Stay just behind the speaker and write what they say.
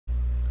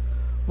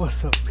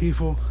What's up,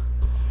 people?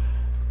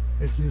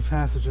 It's new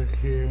Plazma Jurk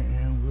here,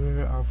 and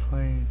we are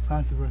playing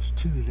Plazma Jurk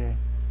 2 today.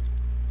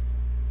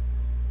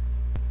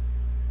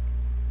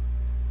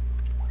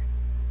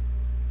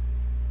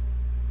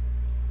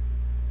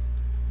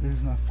 This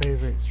is my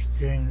favorite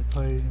game to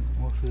play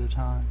most of the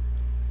time.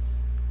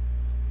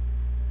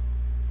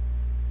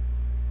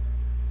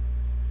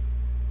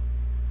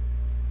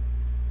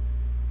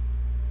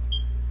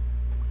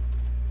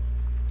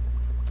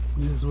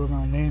 This is where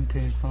my name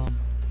came from,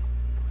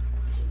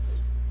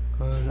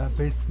 because I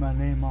based my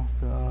name off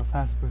the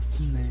Plazma Jurk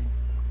 2 name.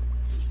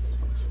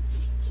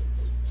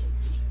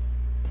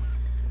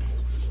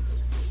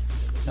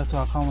 That's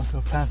why I call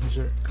myself Plazma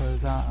Jurk,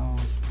 because I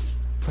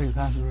play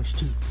Plazma Jurk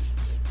 2.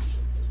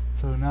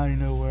 So now you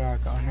know where I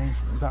got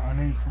our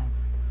name from.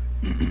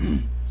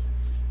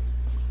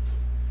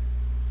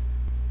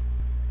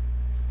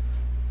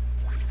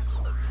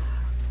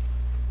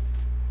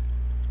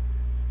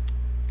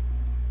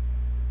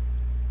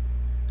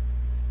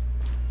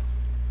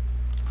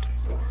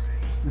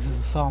 This is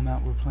the saw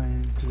map we're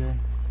playing today.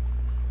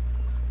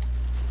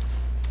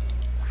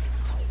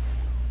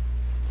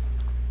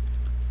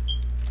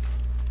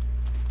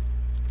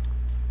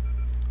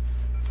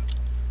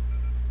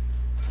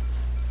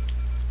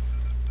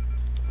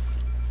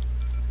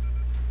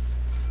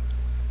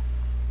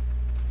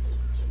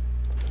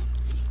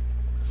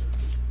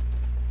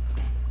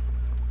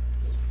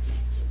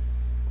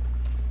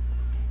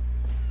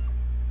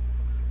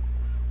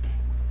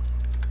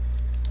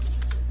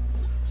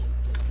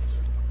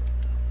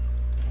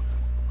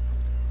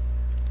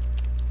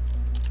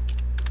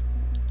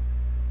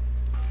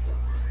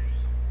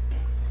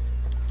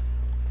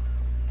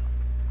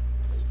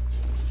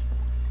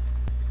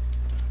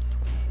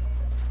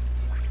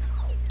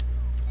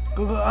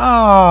 Go, go.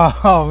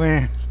 Oh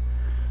man,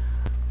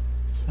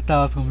 I thought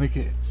I was gonna make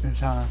it in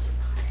time.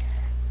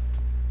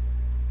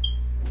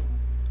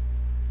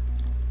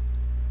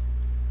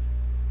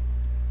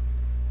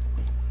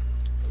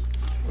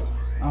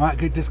 I might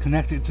get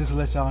disconnected just to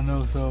let y'all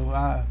know, so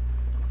I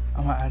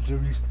might have to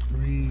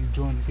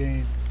rejoin the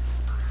game.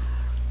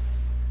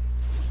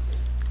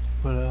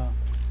 But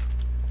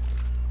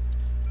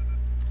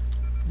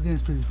this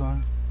game's pretty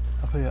fun.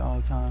 I play it all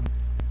the time.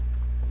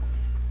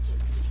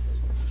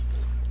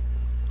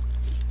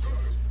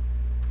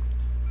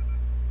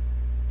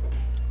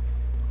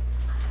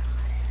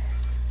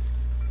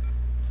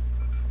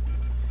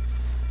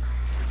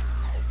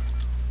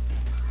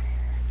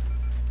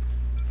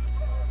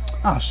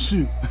 Oh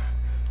shoot.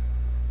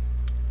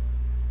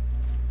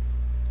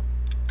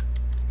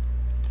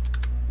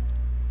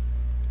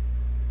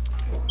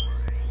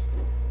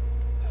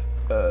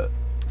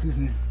 Excuse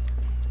me.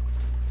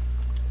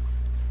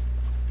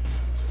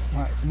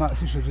 I might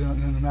switch to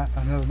another map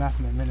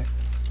in a minute.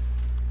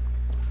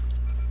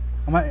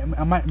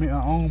 I might make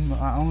my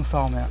own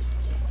saw map.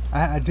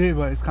 I did,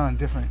 but it's kind of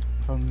different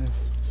from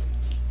this.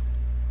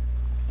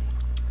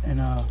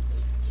 And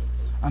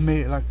I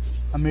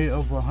made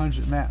over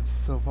 100 maps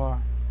so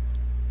far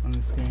on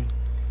this game.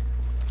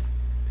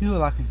 People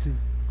like them too.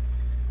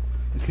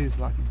 The kids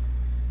like them.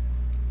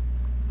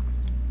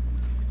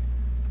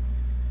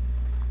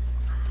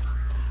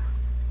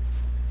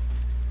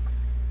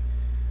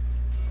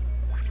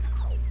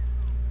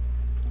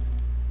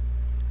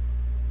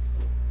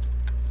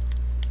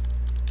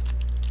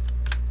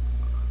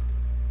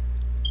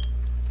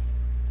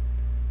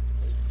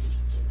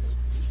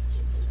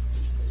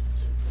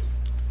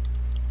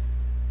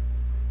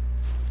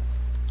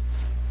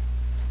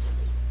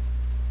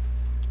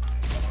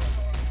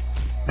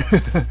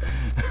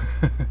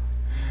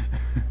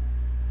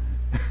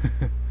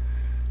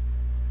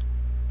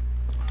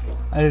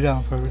 I did that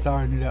on purpose. I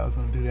already knew that I was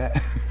going to do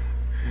that.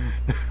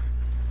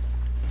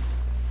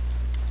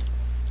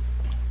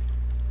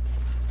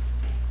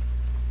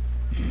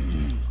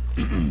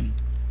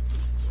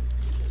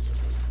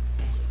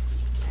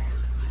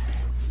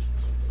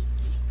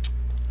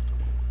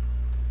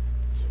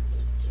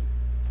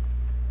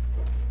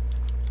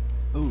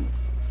 Ooh.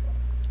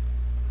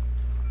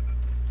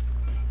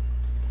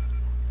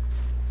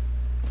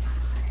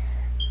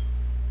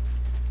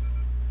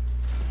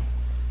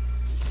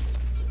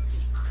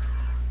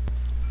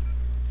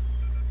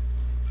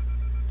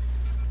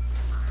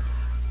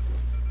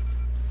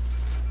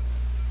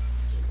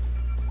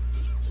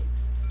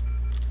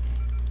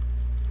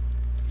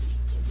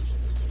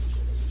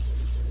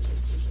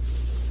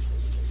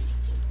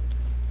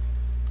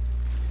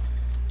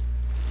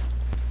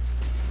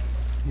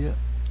 Yep.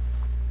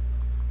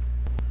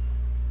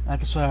 I have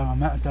to show you my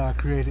maps that I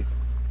created.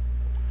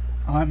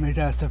 I might make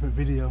that a separate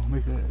video.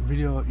 Make a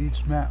video of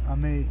each map I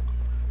made.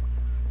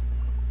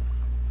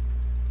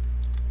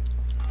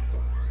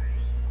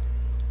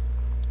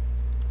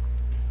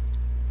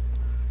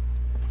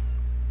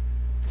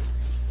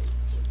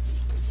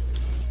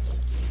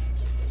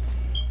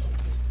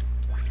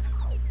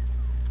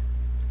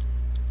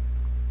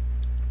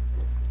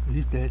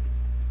 He's dead.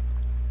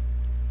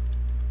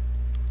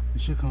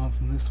 It should come up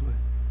from this way.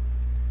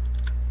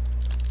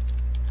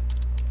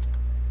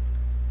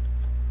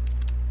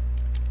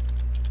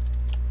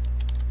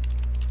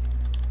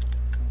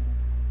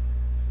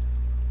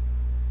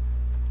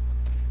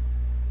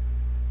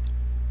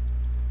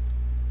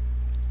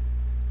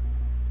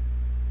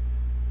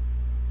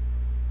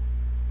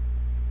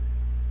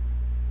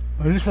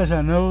 Well, just let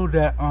y'all know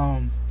that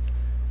I'm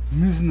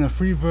using the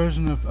free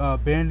version of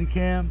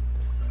Bandicam,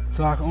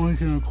 so I only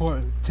can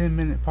record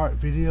 10-minute part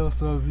video.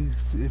 So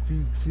if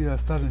you see a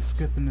sudden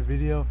skip in the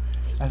video,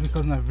 that's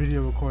because my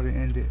video recording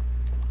ended.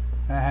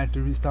 I had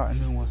to restart a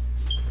new one.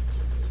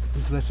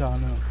 Just to let y'all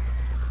know.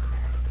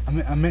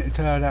 I meant to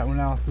tell y'all that when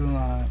I was doing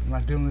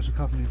my Demolition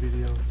Company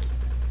videos.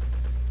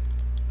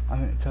 I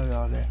meant to tell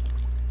y'all that.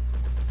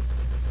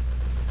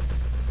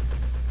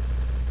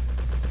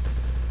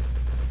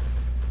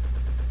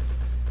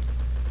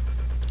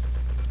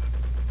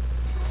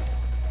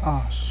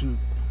 Oh shoot.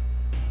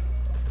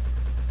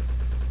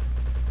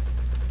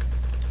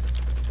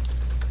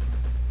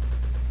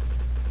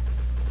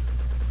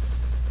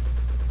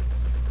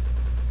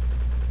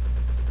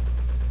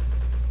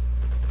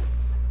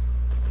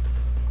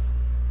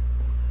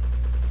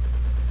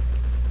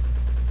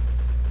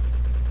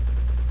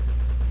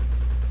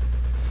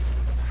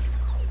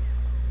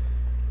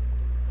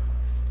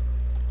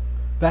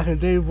 Back in the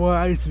day, boy,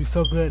 I used to be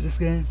so good at this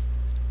game.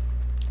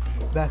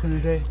 Back in the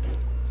day.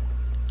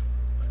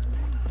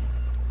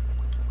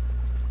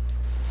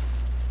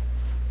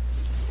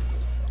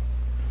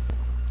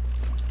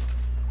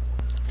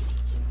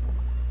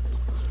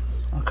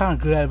 I'm kind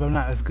of good at it, but I'm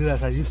not as good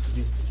as I used to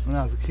be when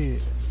I was a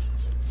kid.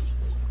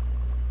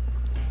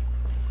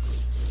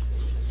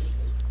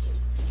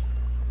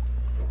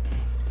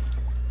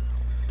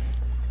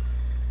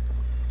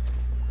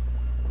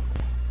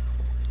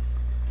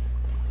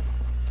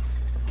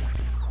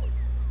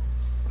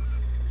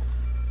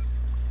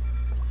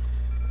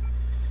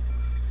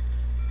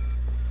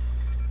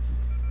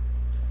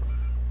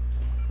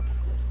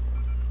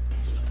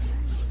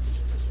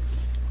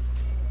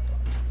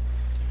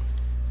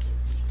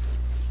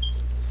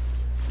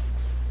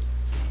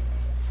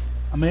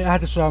 I mean, I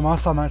had to show my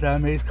something like that. I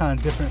mean, it's kind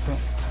of different from.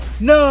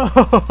 No!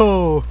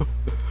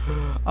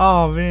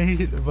 Oh man, he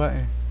hit the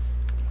button.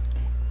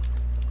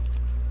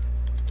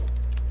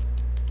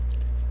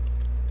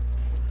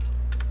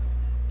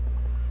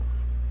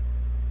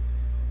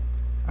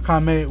 I kind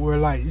of made it where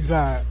like you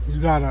gotta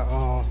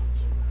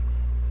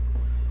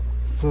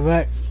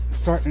select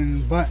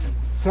certain buttons.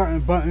 Certain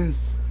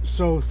buttons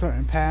show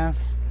certain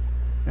paths,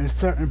 and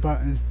certain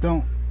buttons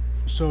don't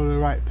show the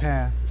right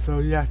path. So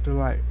you have to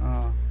like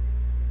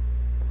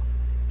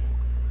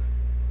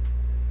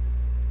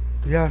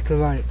you have to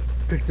like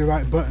pick the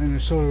right button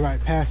and show the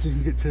right path so you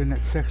can get to the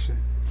next section.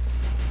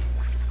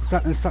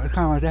 Something kind of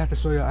like that. I have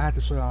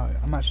to show y'all.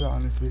 I might show y'all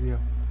in this video.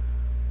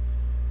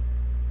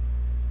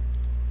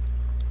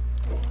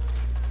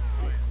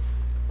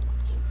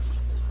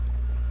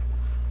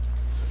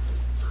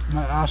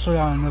 I'll show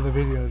y'all another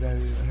video. That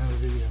is another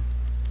video.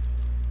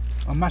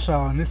 I might show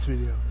y'all in this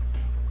video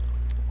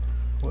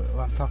what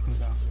I'm talking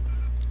about.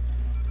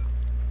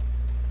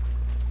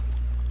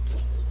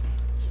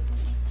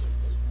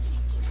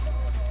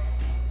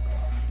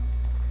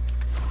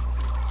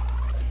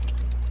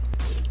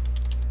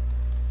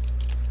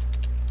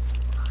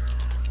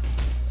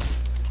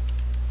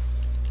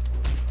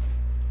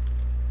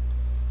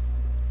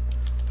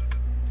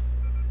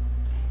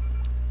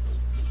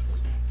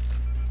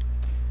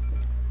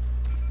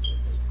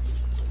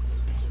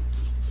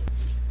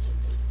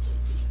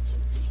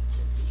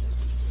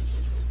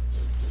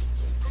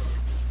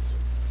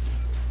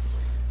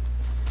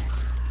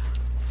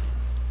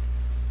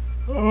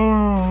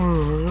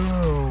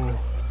 Oh,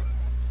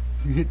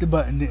 you hit the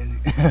button,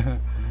 didn't you?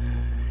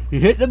 You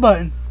hit the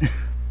button.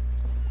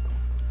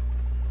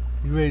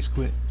 You rage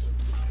quit.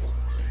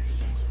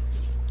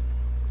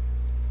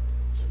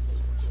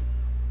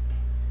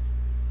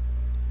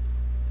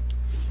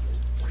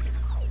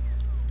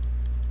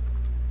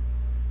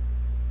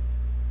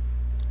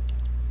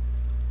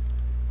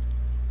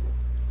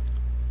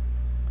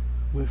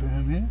 Wait for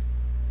him here.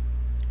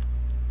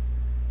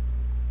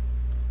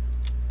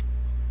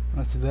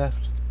 That's the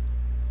left.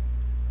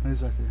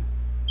 He's right there.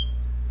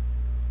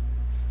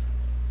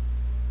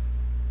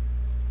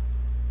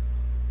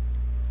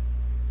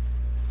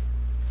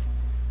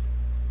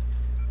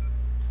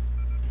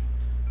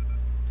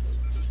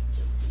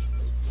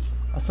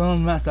 Some of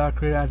the maps that I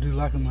created, I do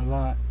like them a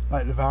lot.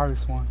 Like the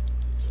virus one.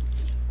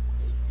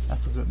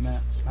 That's a good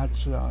map. I have to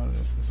show y'all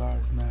the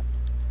virus map.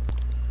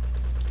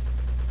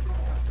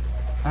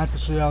 I have to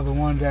show y'all the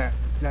one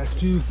that's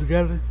fused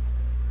together.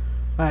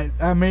 Like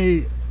I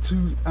made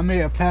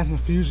a plasma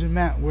fusion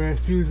map where it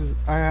fuses.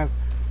 I have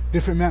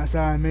different maps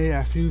that I made.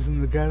 I fuse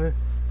them together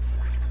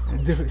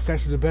in different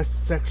sections, the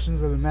best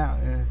sections of the map,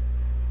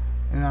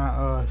 and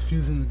I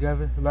fuse them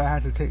together. But I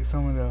had to take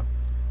some of the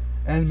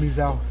enemies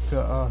out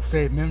to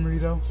save memory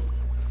though.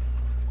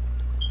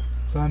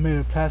 So I made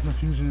a plasma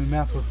fusion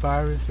map of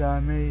virus that I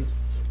made,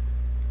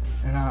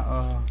 and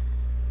I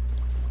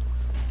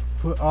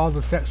put all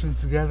the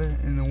sections together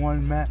in the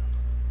one map.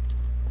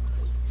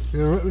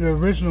 The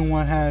original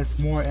one has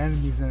more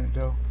enemies in it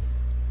though.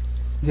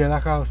 Yeah,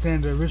 like I was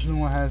saying, the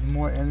original one has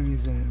more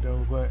enemies in it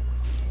though, but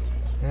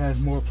it has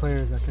more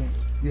players, I think.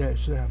 Yeah, it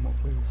should have more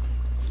players.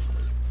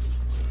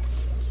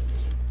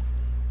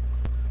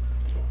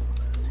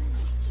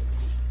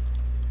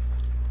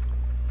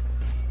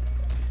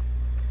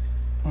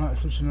 might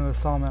switch to another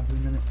saw map in a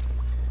minute.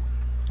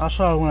 I'll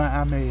show the one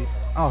I made.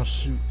 Oh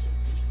shoot.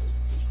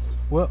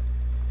 Well.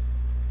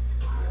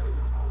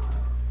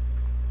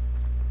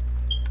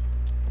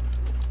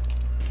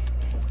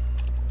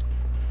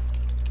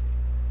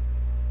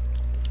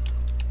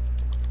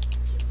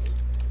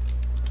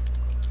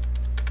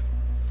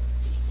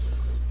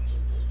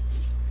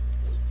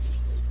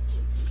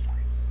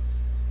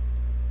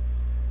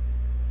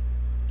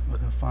 I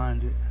can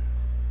find it.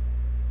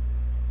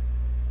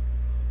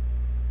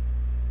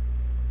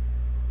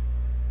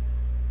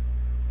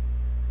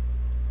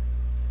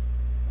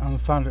 I'm gonna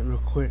find it real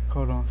quick.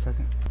 Hold on a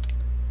second.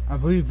 I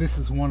believe this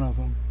is one of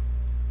them.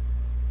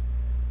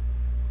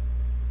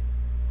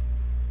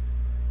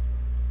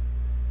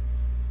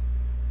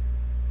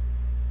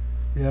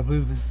 Yeah, I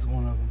believe this is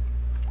one of them.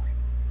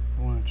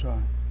 I want to try.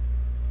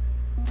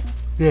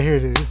 Yeah, here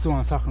it is. This is the one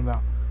I'm talking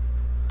about.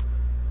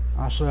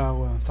 I'll show y'all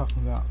what I'm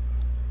talking about.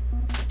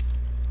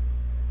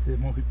 See if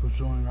more people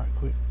join right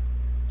quick.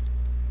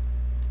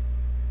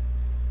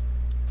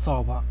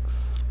 Saw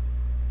box.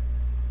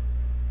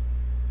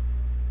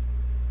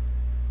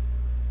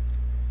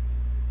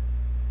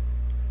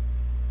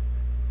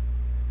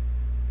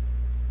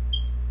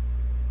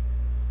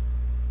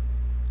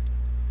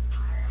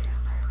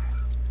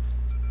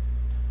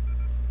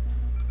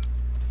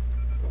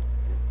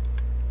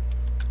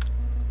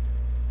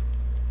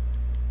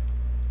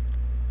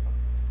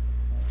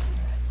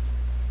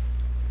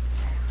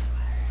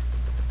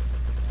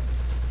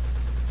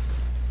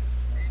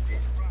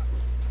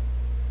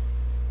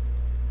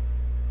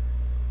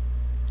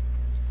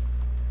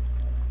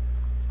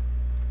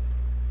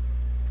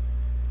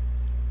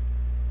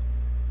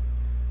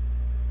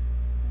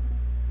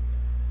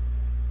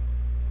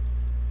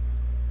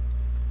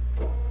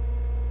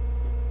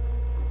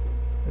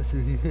 Let's see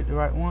if he hit the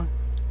right one.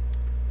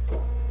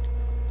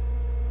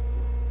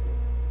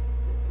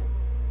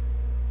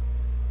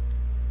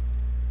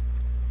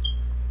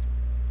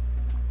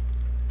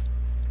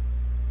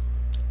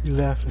 He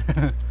left.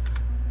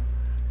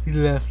 He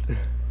left. I'm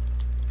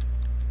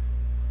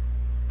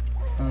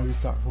gonna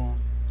restart for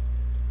him.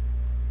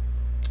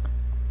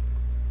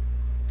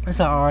 It's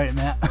an alright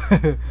map.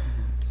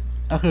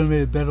 I could have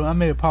made it better. I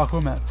made a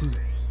parkour map too.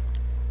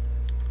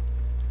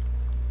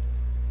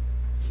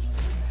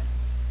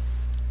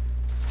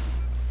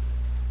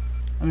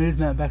 I made this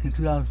map back in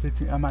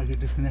 2015. I might get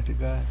disconnected,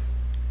 guys.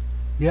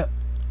 Yep.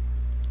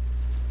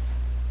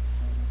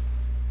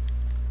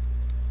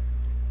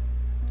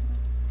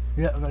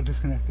 Yep, I got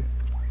disconnected.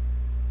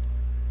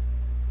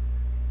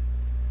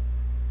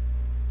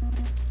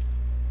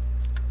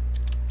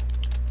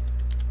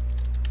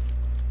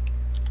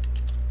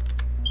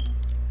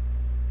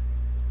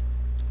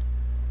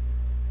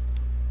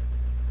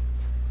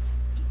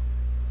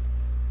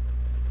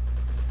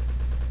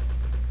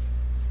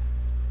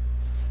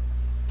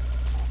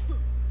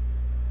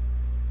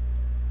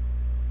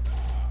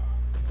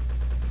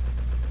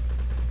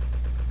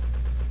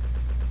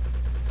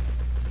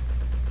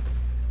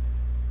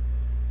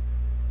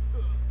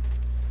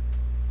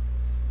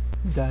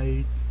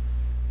 Died.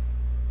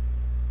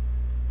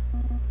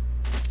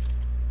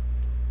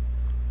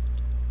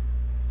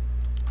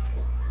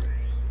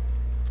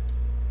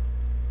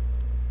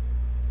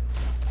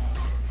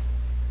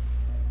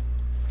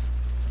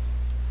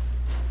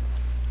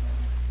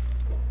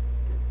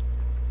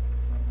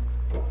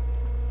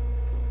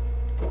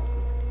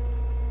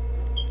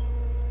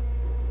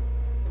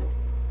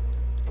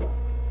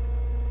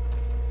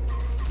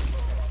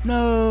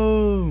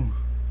 No.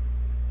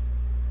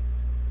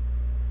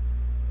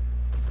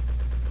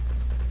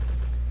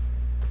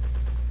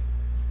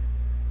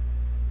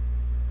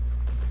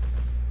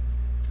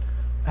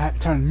 I had to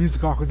turn the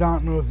music off because I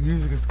don't know if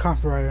music is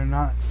copyrighted or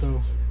not, so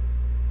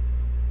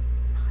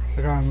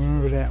I gotta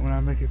remember that when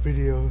I make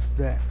videos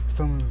that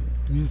some of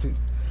the music,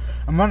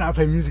 I might not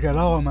play music at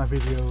all in my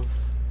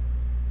videos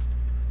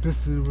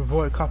just to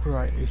avoid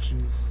copyright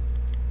issues,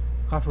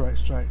 copyright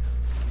strikes.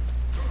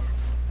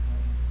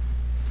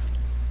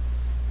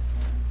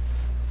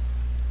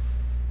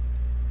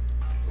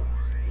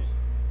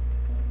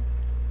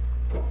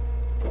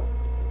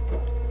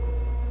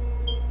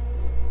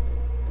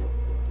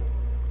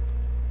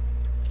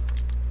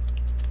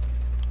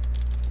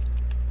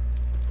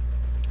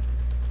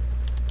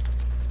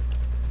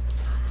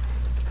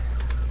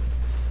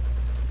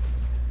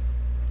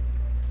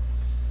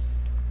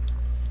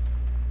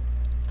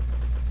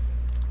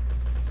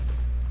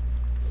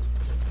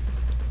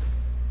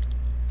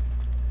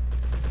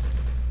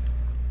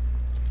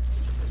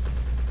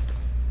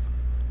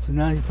 So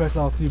now you press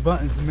all 3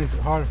 buttons, it makes it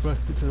harder for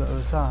us to get to the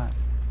other side.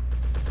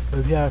 But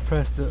if you had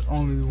pressed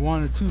only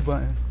 1 or 2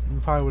 buttons, you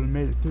probably would have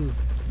made it through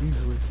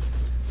easily.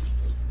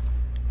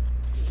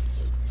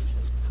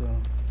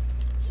 So.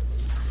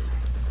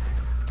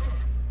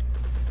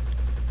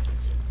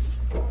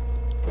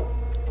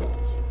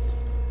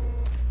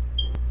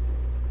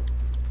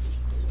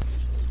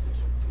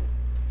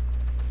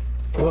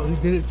 Well, he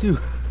did it too.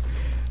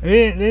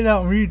 They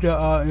don't read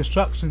the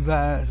instructions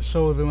I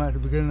showed them at the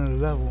beginning of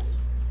the level.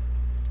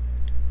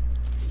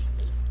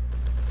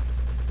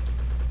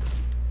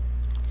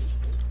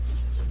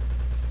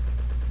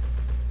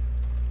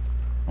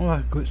 I'm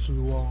gonna glitch through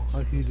the wall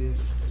like he did.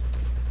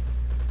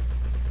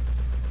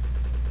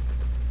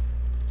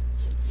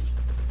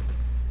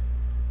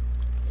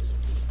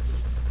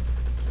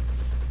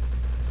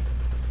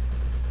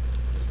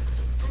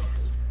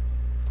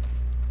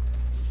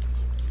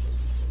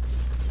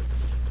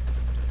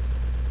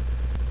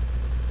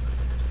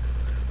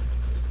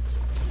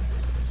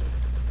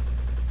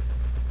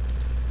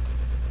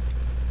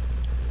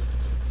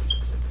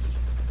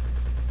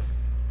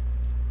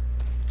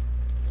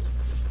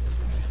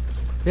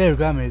 There we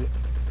go, I made it.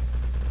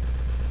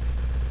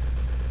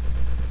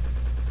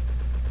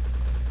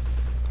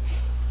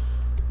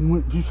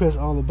 You press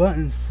all the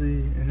buttons,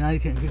 see, and now you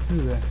can't get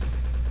through that.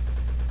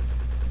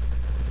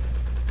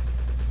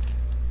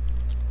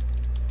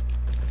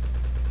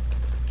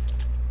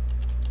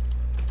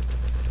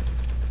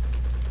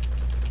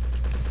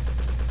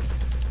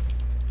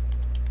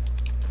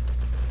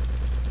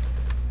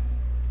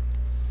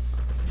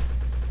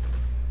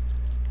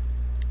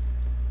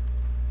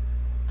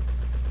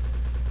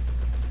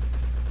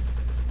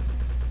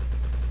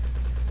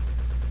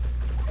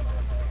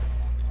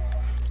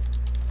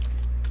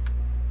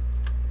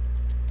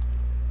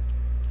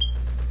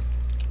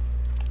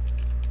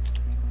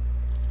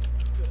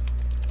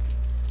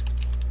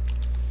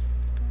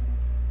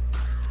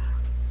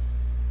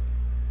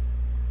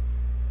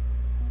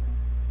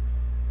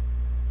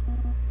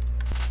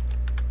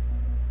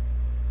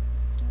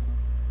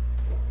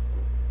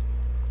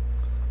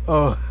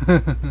 Oh,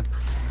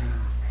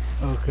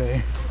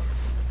 okay.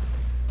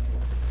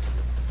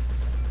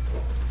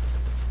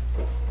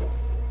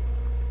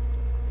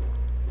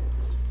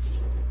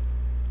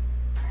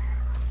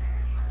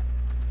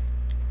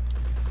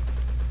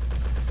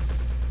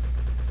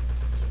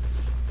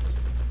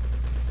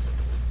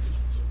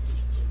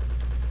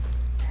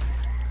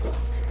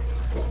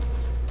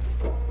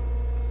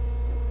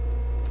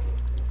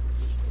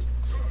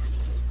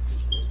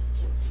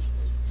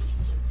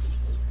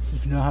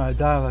 If you know how to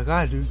dive like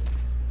I do,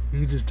 you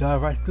can just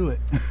dive right through it.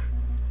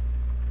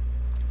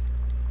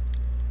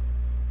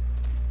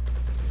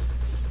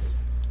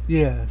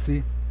 Yeah,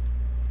 see?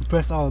 You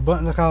press all the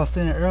buttons like I was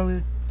saying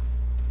earlier.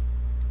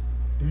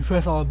 If you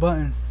press all the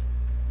buttons,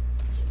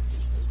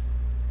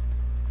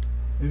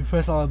 you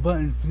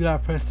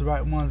gotta press the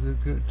right ones to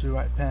get to the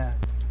right path.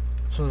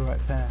 Show the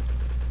right path.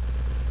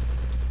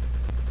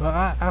 But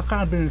I've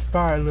kind of been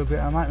inspired a little bit.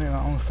 I might make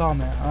my own saw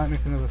map. I might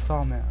make another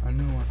saw map, a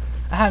new one.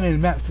 I haven't made a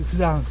map since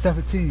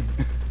 2017.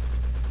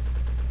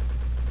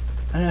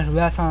 And that's the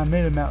last time I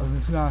made a map was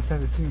in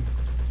 2017.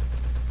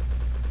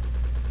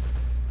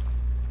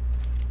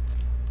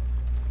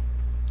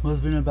 Well,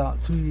 it's been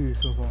about 2 years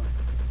so far.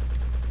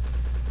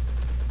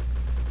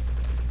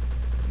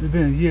 It's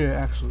been a year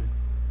actually.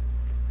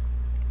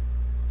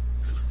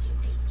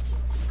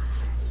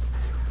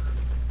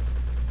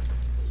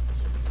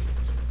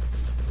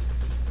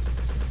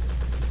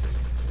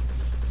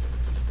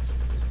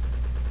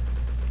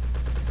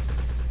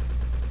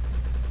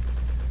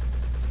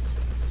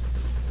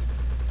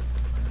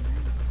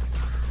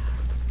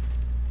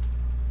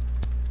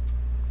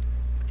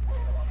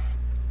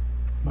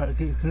 About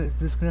to get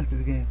disconnected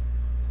again.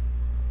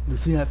 You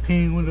see that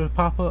ping window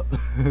pop up?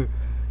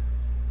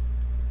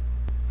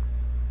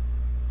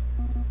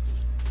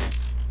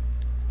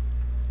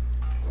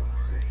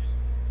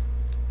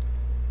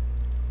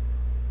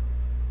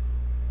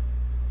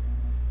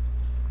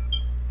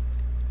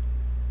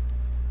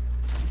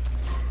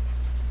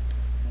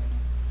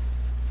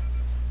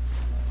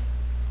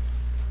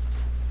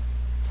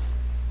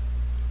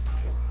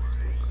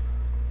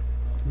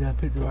 Yeah, I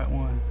picked the right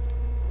one.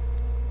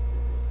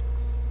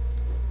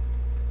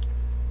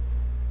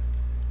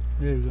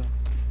 There you go.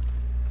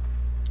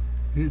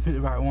 You didn't pick the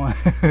right one.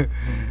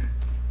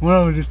 One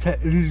of them just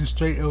leads you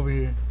straight over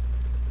here.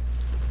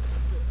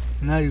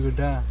 Now you gonna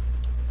die.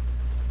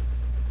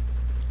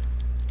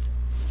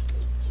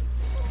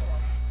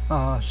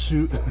 Oh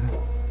shoot.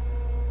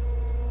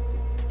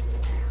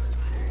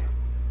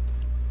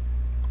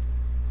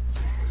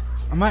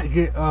 I might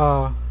get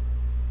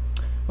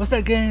what's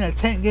that game, that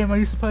tank game I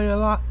used to play a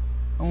lot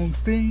on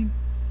Steam?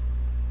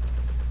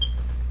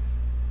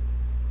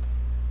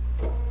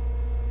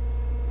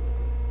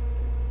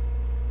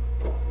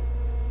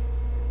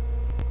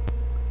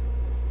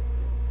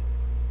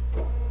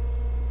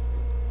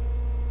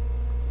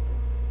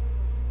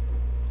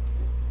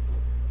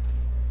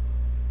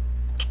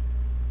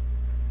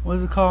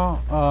 What's it called?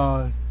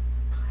 I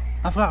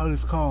forgot what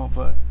it's called,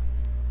 but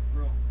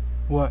Bro,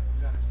 what?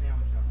 you got a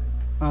sandwich out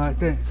there. Alright,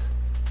 thanks.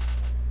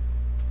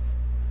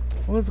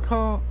 What's it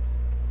called?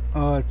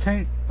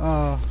 Tank,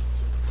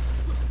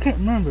 can't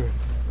remember.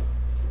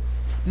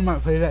 You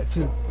might play that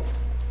too.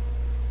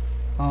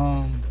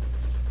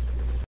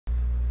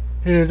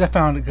 Here it is, I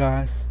found it,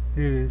 guys.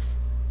 Here it is.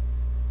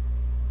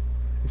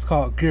 It's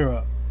called Gear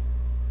Up.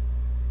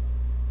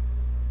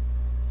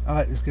 I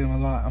like this game a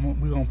lot.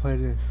 We're gonna play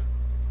this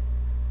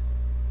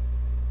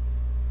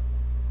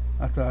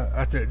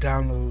after it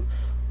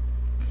downloads.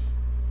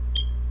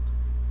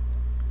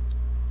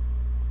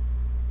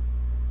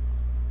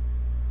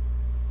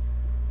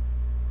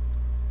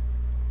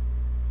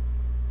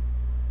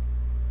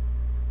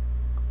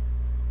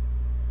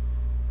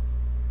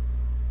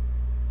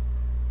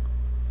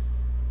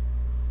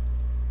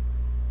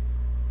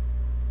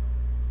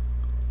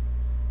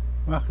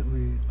 Rocket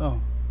League.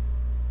 Oh.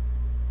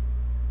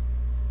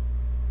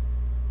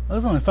 It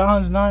was only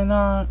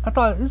 $599. I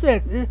thought it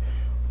said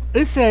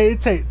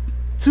it take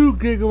 2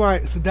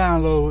 gigabytes to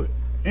download.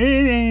 It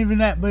ain't even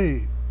that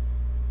big.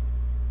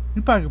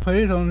 You probably could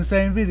play this on the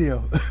same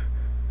video.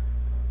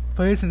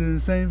 Play this in the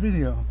same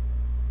video.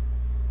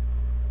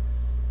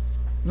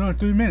 It's only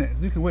 3 minutes.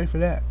 You can wait for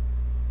that.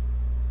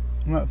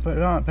 I'm not play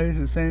this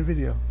in the same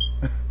video.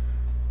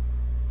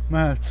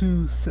 Might have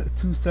two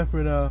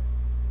separate.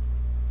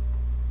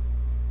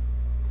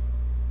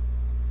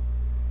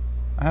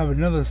 I have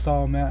another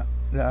saw map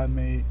that I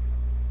made.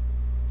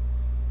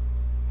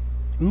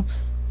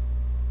 Oops.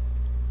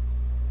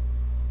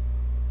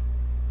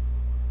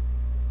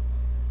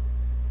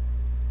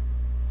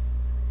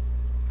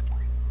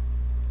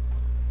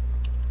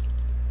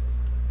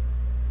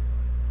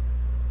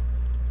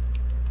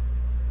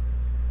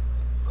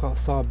 It's called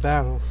Saw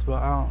Battles,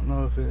 but I don't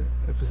know if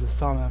it's a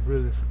saw map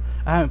really.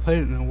 I haven't played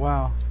it in a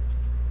while.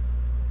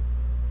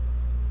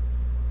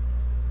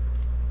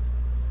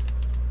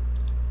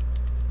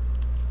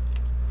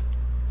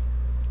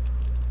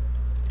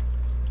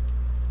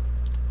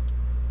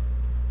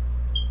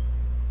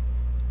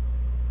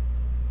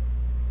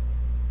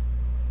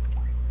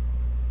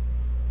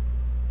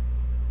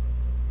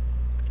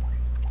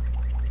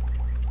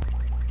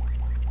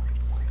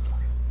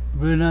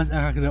 Really nice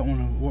act like that want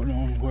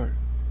to work.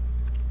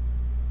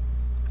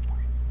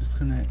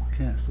 Disconnect,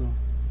 cancel.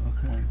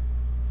 Okay.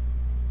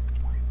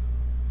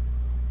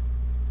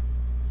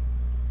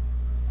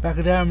 Back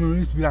in that, I remember it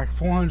used to be like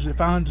 400,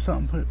 500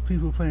 something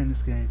people playing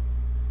this game.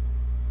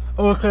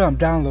 Oh, okay, I'm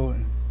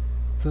downloading,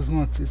 so it's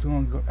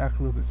gonna go act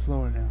a little bit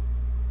slower now.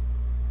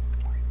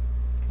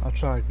 I'll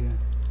try again.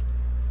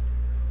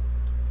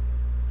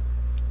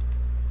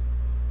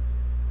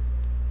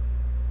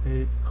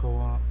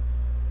 Co-op.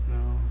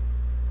 No.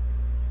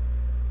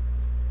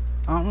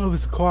 I don't know if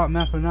it's a co-op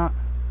map or not.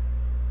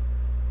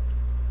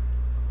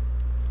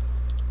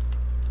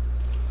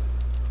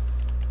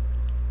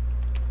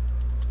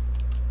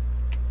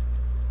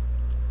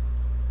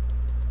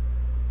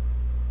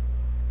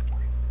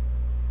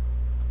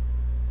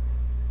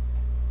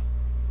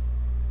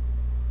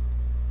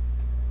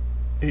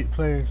 Eight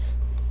players.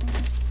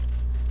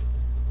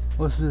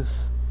 What's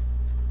this?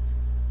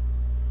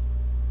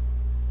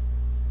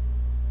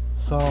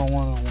 Saw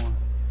 1-on-1.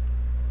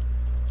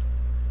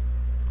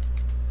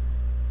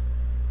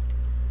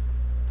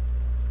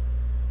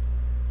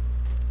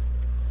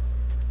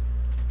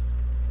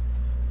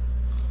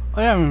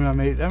 Oh yeah, I remember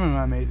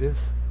I made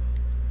this.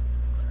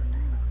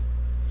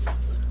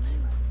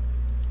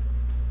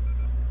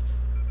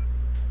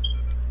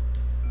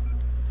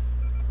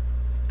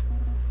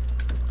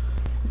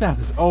 That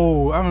was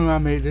old. I remember I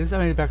made this. I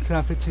made it back in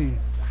 2015.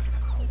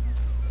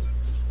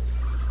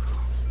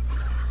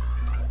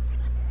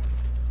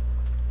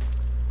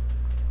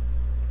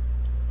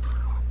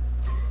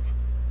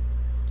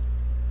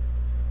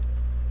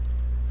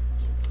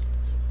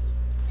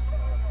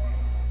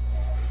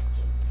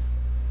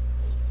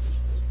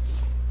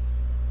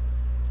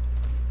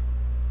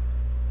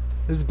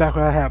 This is back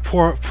when I had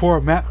poor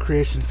map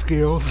creation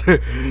skills.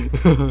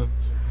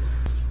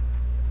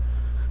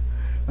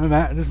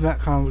 This map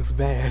kind of looks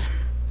bad.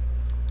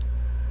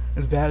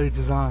 It's badly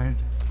designed.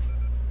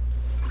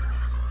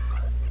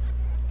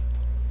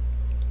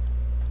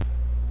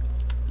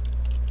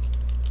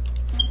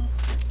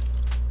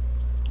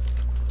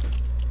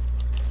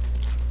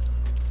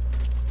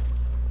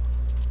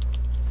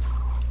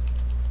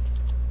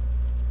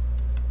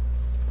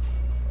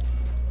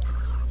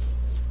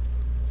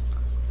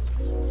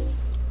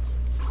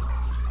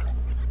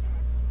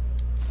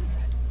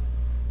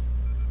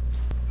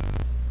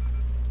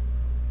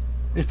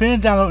 It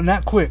finished downloading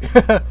that quick.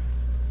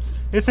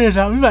 It finished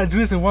down. We might do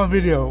this in one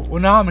video.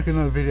 Well, now I'll make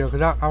another video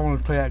because I want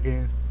to play that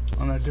game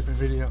on a different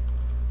video.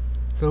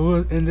 So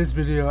we'll end this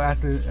video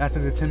after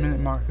the 10-minute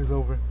mark is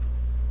over.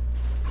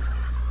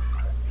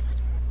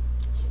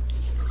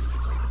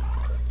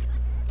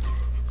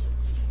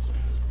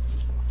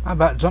 I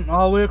about jumped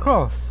all the way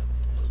across.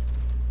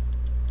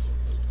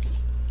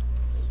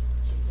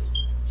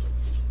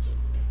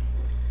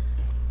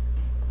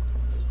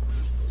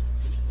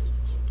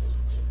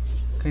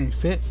 Can you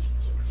fit?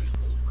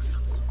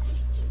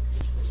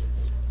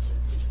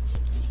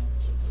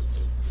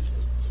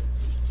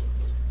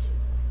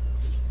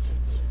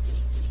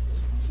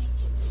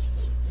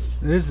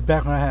 This is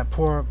back when I had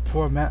poor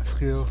map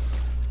skills.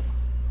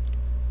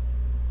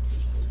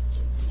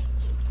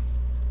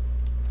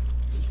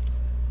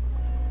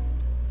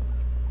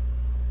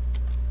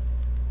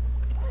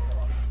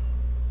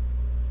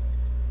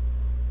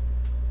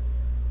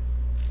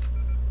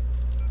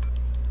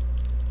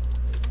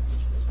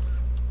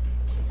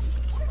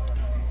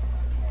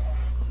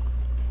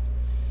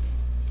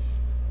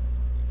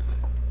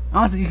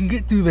 I don't think you can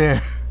get through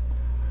there.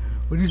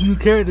 With these new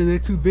characters, they're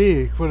too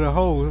big for the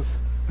holes.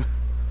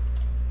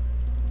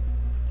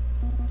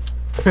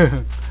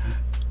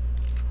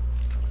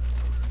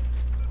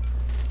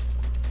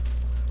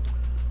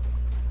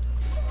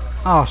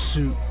 Oh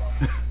shoot.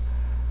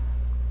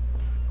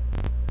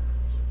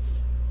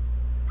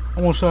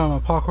 I want to show you my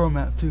parkour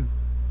map too.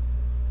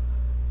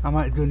 I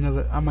might continue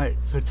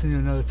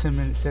another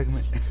 10-minute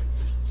segment.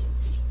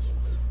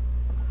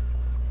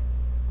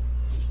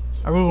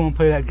 I really want to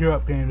play that Gear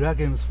Up game. That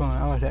game is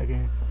fun. I like that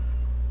game.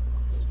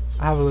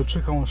 I have a little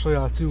trick I want to show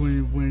y'all too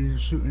when you're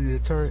shooting the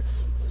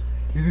turrets.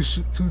 You can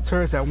shoot 2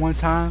 turrets at one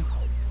time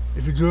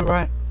if you do it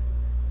right.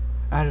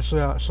 I have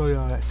to show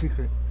y'all that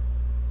secret.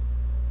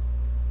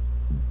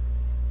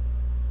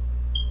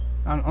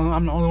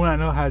 I'm the only one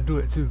that know how to do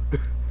it too.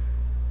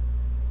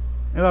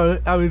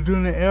 I was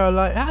doing it. I was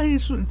like, how are you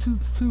shooting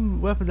two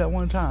weapons at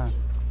one time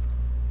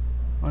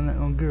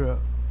on Gear Up?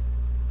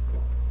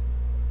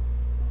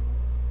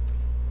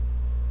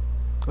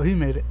 Oh, he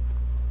made it.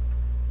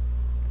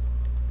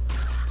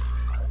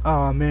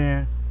 Oh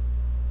man.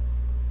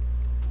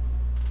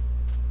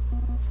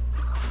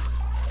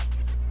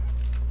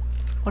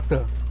 What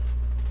the?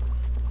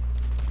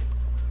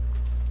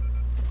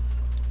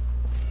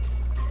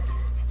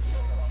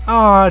 Oh,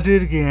 I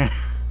did it again.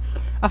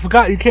 I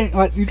forgot you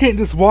can't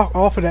just walk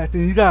off of that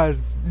thing. You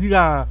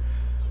gotta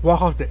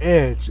walk off the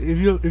edge. If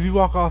you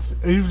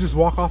just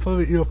walk off of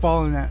it, you'll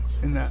fall in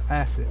the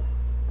acid.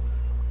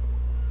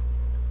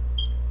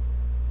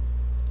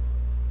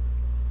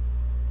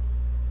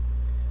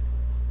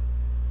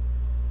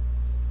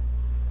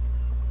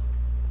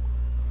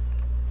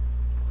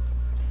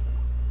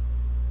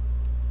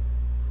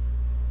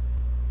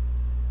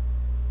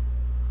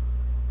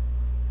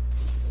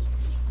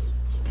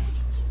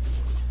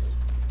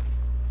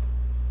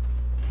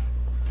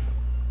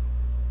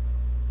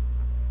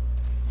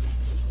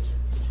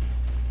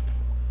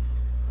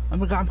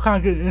 I'm kind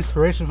of getting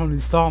inspiration from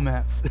these Saw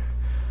maps.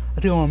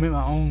 I think I want to make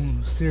my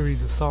own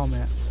series of Saw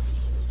maps.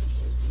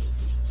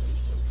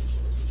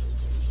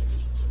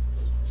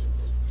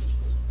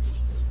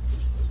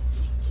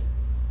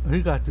 What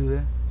you got through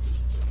there?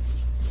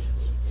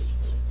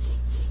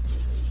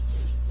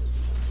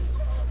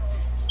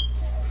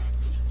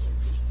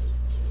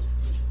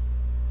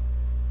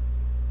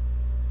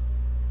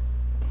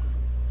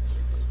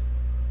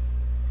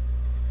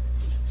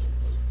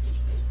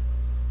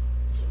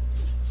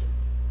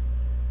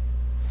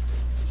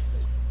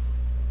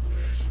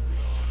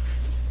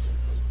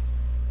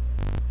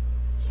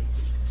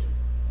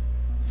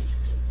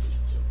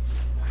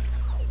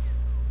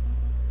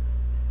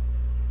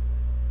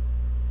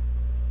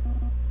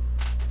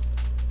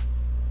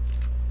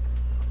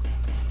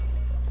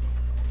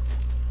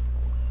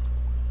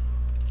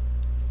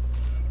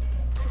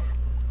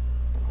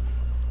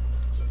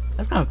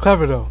 That's kind of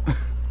clever though,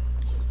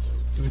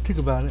 if you think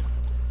about it.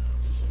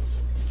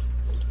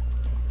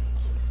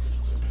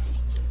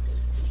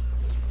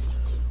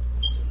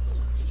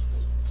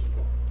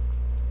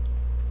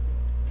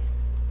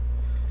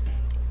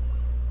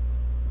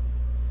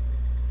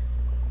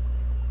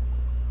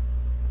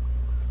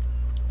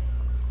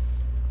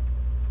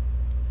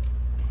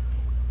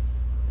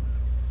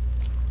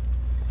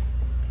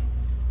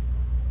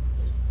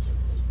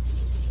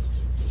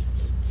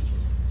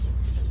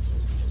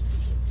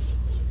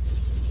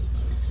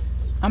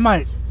 I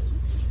might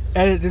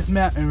edit this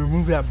map and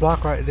remove that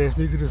block right there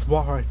so you can just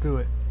walk right through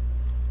it.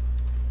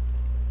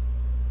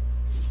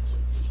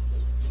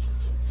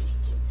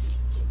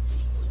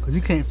 Cause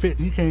you can't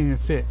even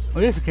fit. Oh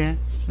yes you can.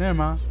 Never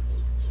mind.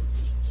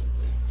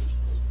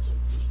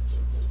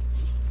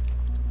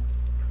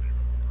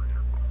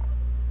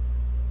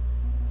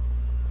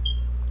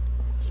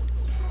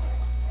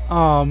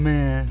 Oh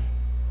man.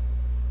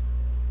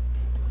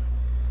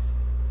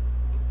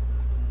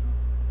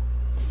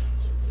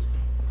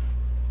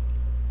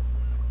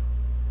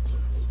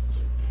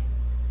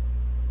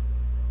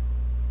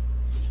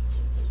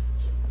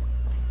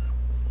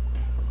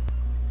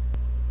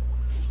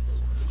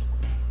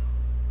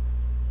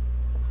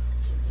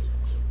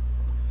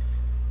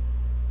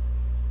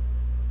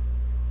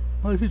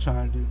 What is he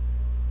trying to do?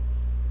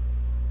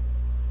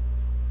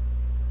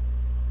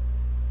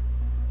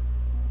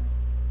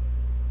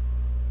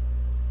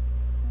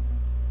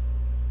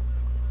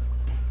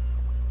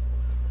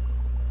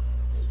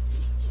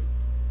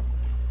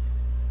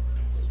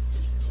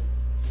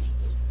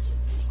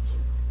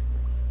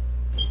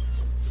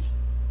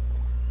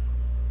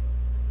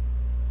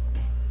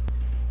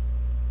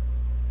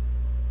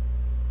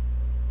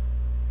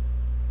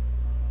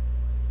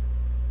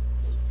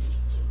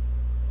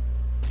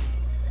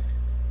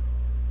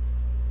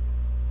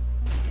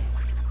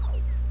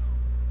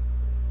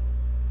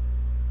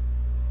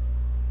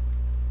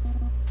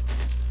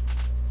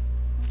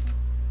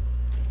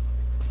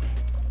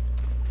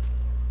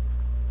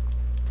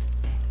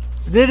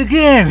 Did it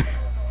again!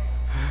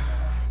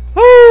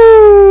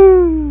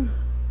 Woo!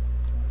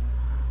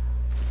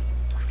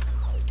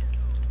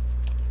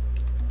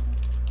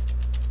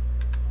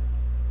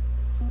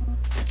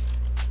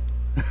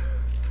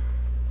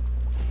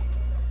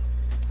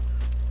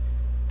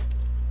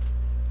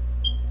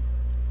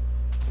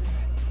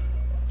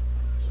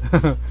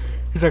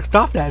 He's like,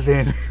 stop that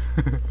then.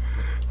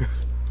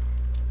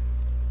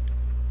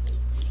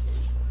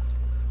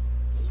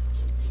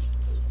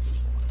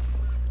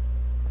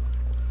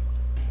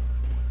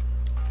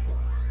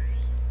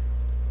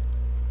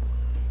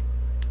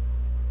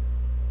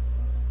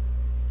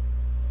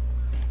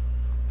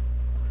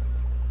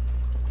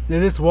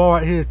 this wall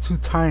right here is too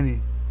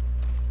tiny.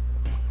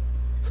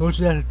 So what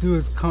you have to do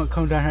is come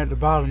down here at the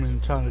bottom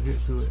and try to get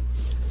to it,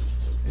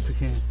 if you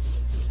can.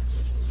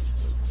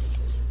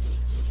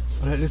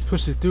 Or just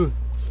push it through,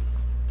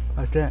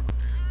 like that.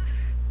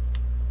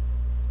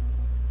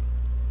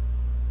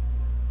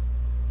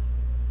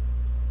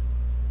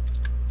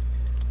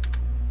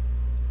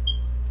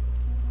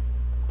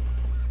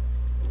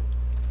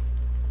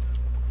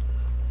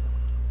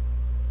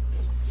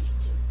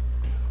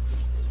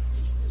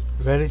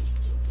 Ready?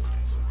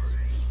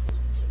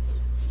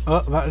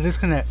 Oh, about to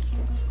disconnect.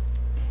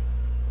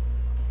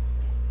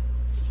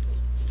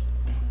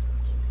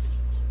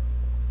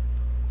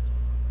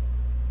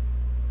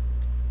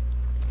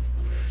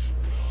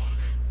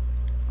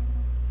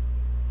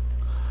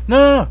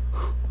 No!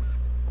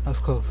 That's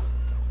close.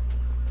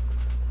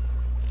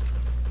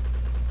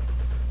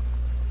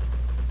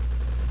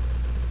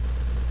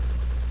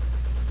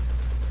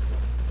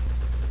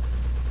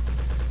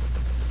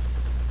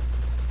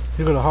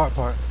 Here go the hard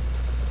part.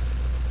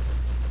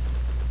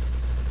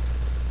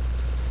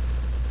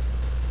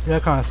 You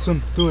gotta kind of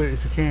swim through it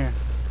if you can.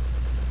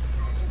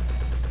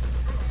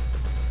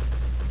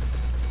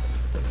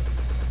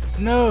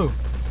 No!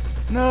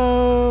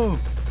 No!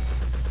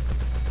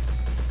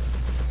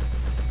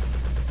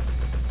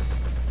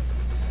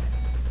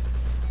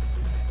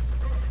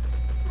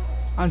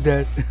 I'm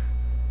dead.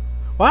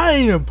 Why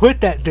did I even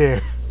put that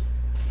there?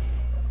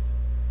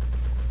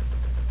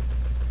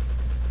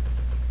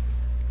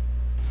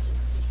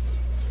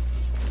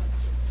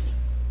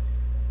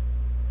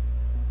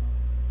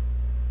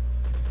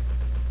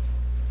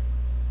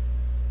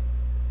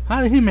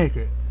 How did he make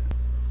it?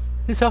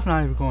 His health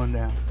not even going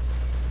down.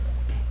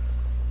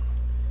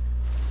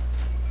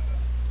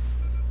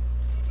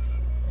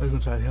 Oh, he's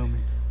gonna try to heal me.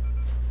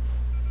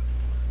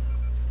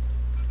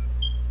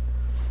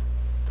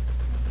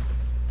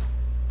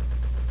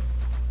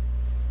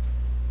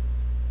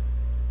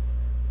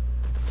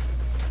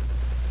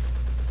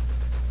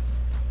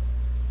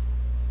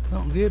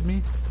 Don't get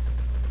me.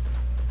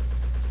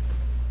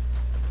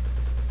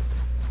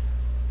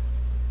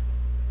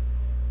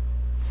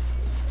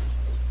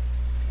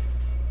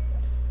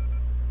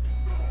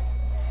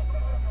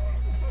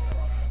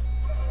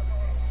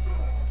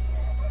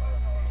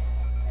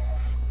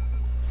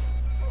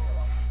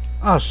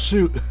 Oh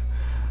shoot,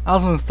 I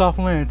was on the soft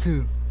land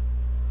too.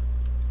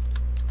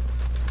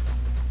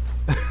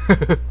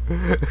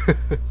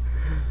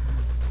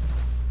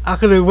 I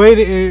could have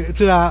waited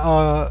until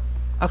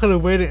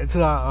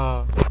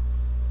I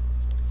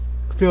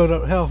filled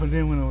up health and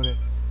then went over there.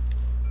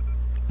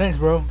 Thanks,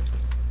 bro.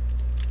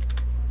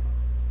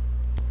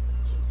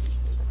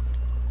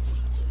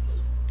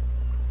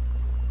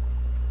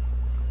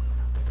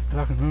 If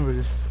I can remember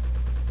this.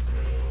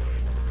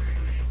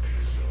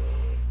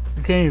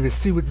 You can't even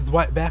see with this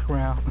white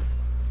background.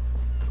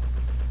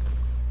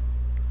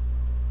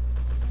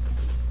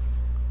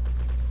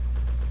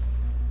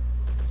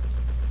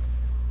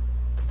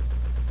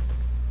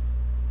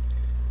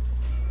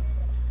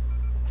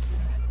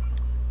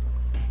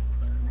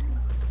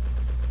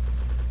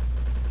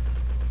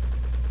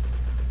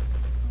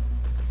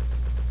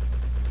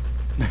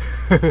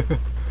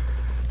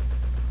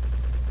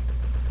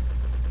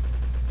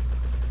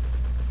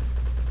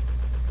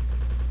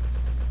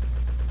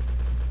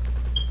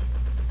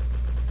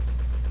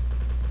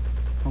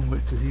 I'm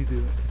waiting till he do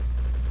it.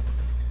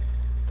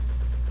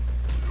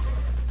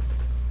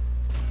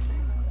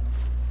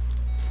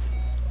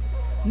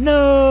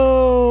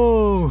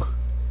 No!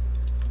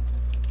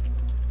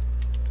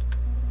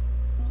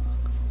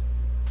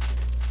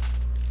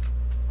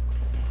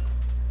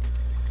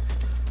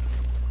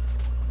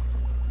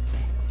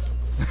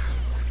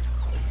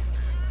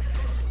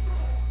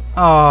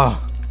 Ah.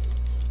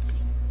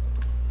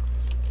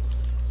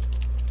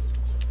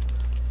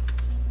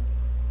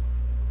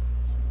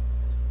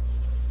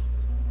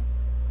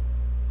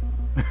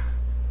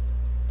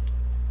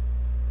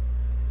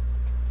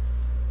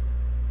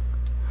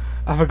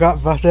 I forgot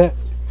about that.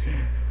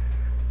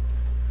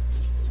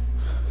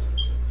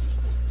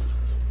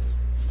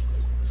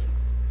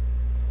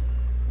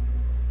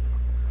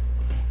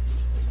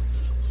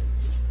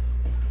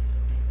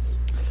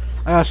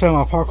 I gotta show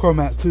my parkour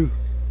map too.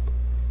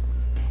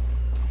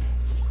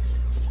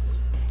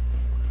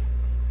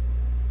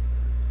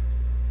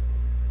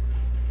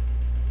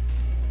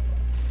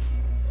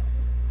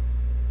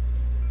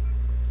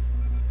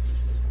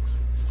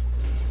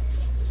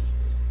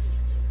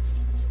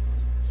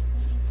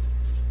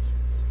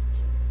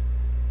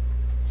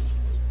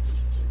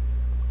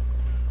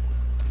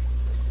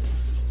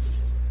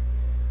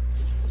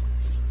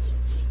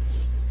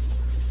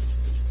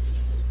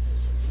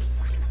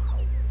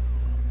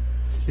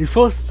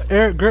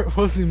 Eric Gert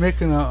supposed to be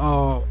making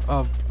a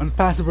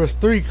Unpassable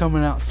 3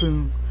 coming out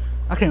soon.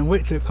 I can't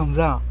wait till it comes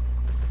out.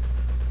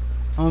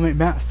 I'm gonna make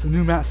maps, the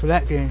new maps for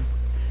that game.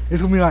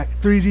 It's gonna be like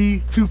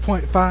 3D,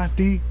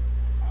 2.5D.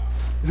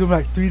 It's gonna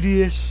be like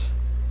 3D-ish.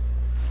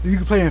 You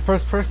can play in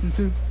first person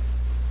too.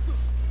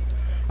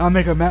 I'll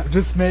make a map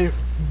just made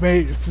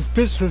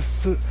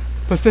suspicious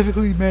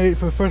specifically made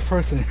for first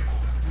person.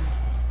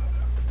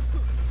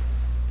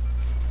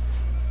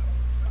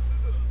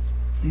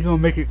 You're gonna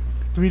make it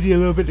 3D a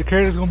little bit. The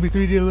character's gonna be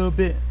 3D a little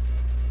bit.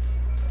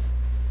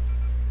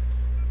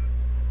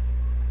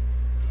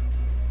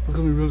 It's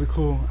gonna be really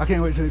cool. I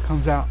can't wait till it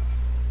comes out.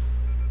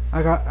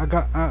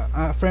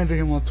 I friended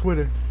him on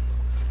Twitter,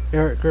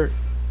 Eric Gert.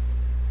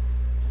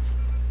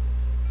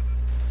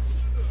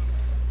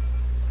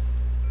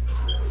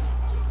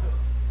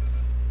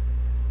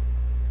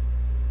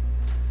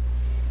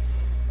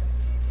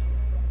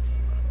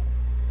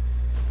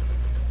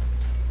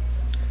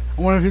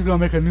 I wonder if he's gonna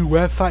make a new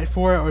website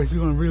for it, or is he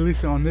gonna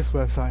release it on this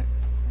website?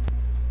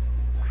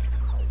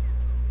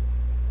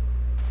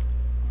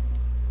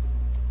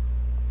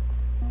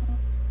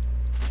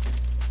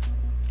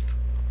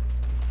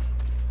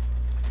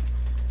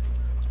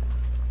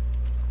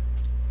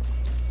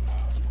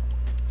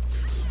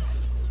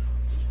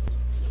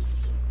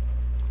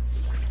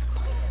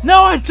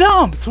 No, I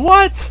jumped!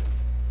 What?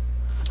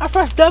 I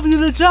pressed W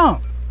to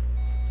jump.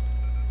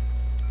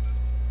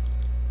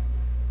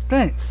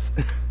 Thanks.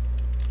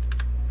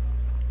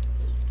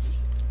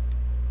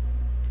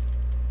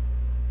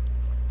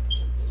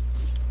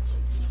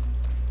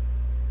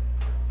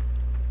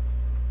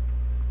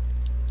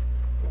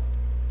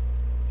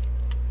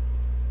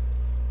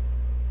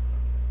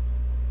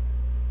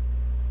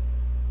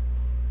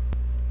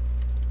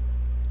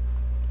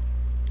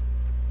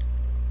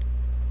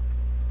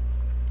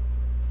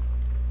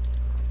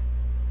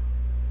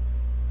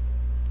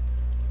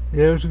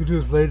 Yeah, what you can do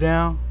is lay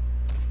down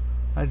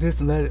like this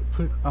and let it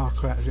put. Oh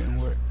crap, it didn't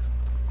work.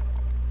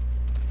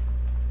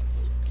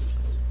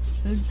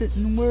 It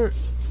didn't work.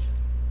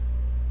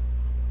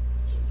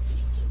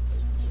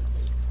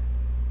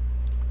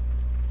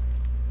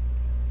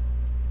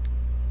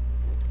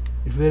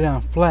 If you lay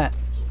down flat,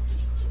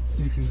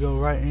 you can go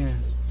right in.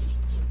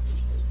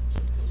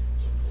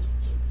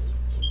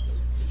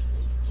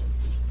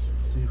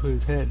 So you put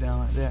his head down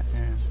like that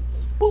and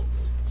boop,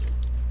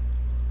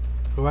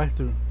 go right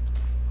through.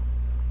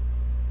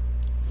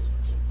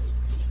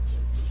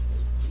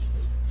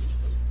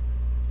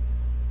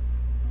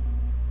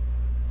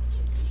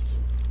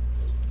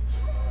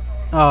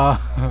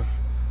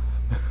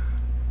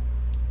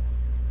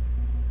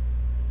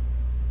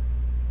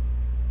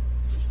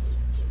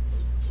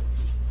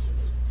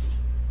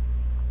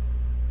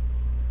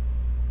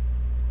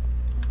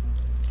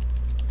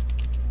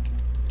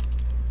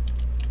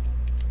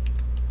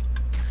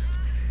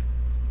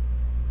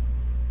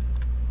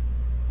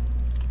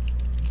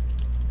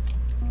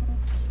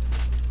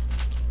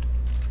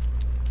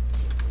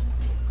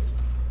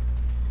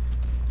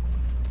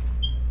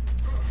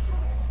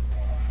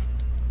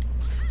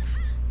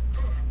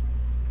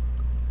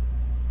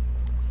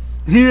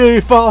 He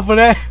really fought for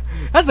that.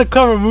 That's a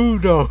clever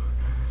move though.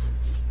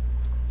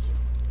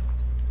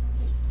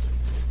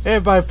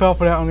 Everybody fell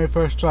for that on their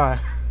first try.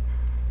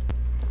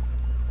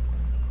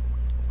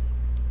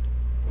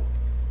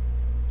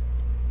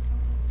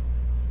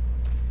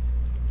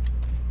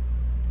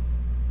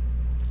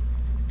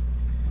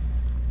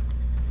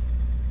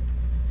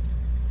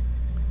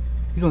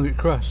 You're gonna get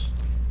crushed.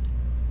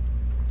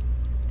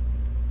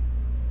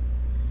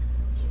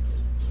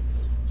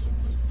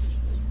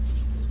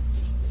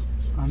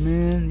 I'm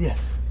in,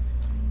 yes.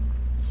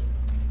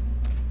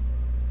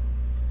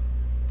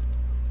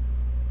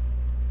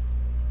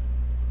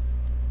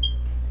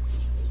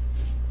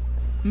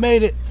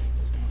 Made it.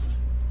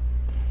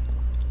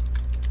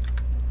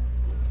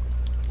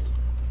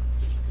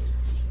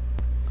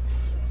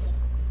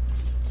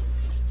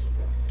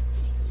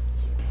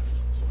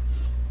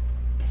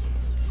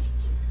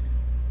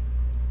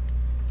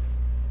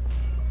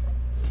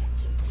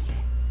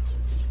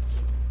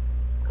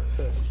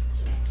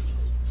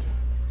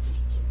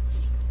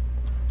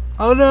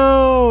 Oh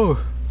no!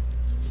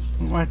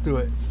 Went right through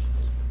it.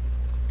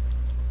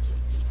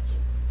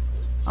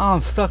 Oh,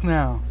 I'm stuck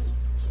now.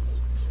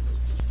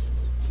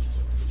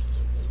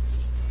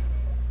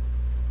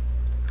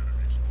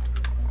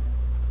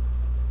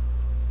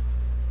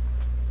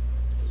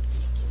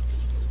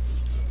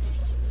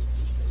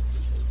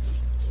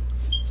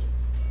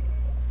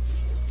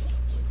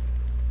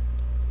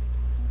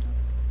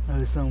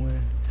 Oh, it's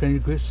somewhere. Can you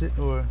glitch it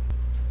or?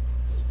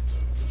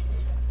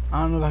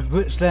 I don't know if I can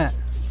glitch that.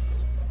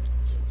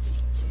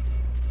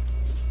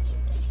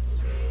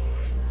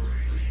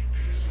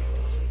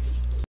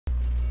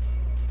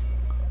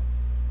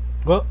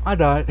 Well, I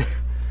died.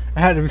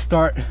 I had to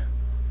restart.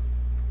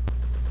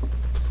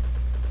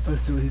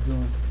 Let's see what he's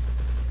doing.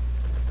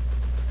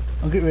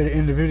 I'm getting ready to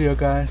end the video,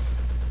 guys.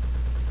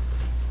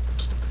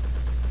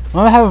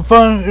 When I'm having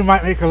fun, it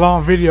might make a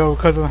long video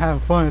because I'm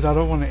having fun, so I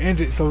don't want to end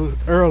it so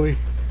early.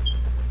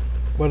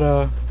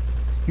 But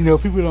you know,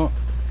 people don't.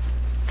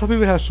 Some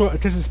people have short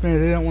attention spans.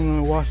 They don't want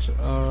to watch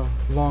a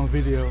long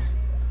video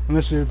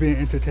unless you're being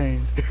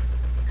entertained.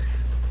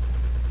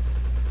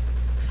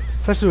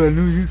 Especially a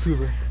new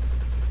YouTuber.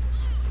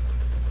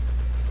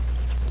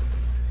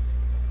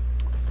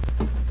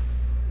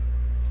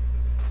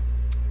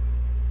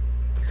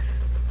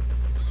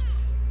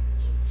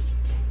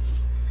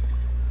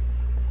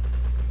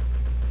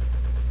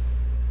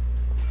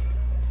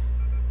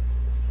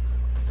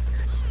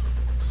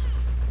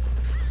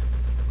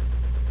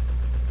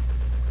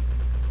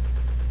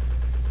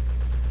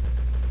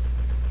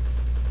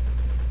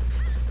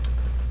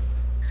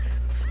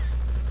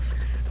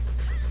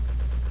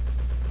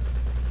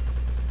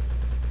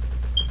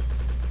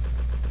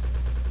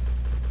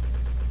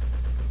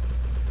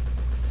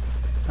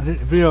 The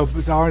video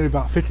is already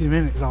about 50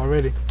 minutes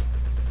already.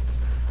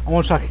 I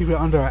want to try to keep it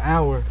under an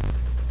hour.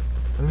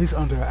 At least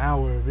under an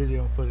hour of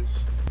video footage.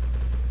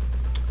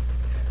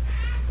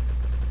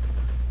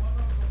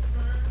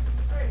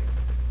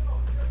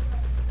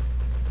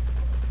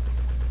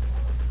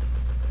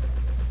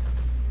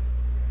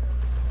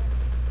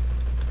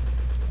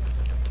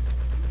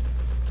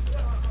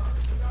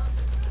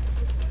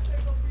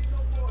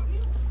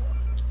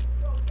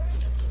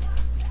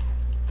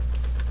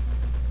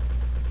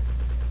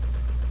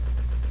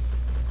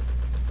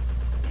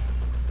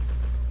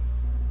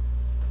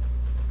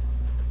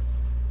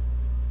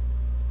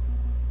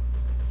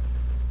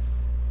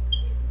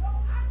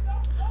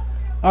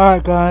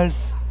 Alright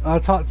guys, I'll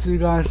talk to you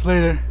guys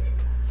later.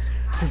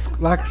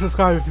 Like and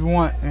subscribe if you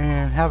want,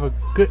 and have a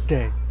good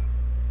day.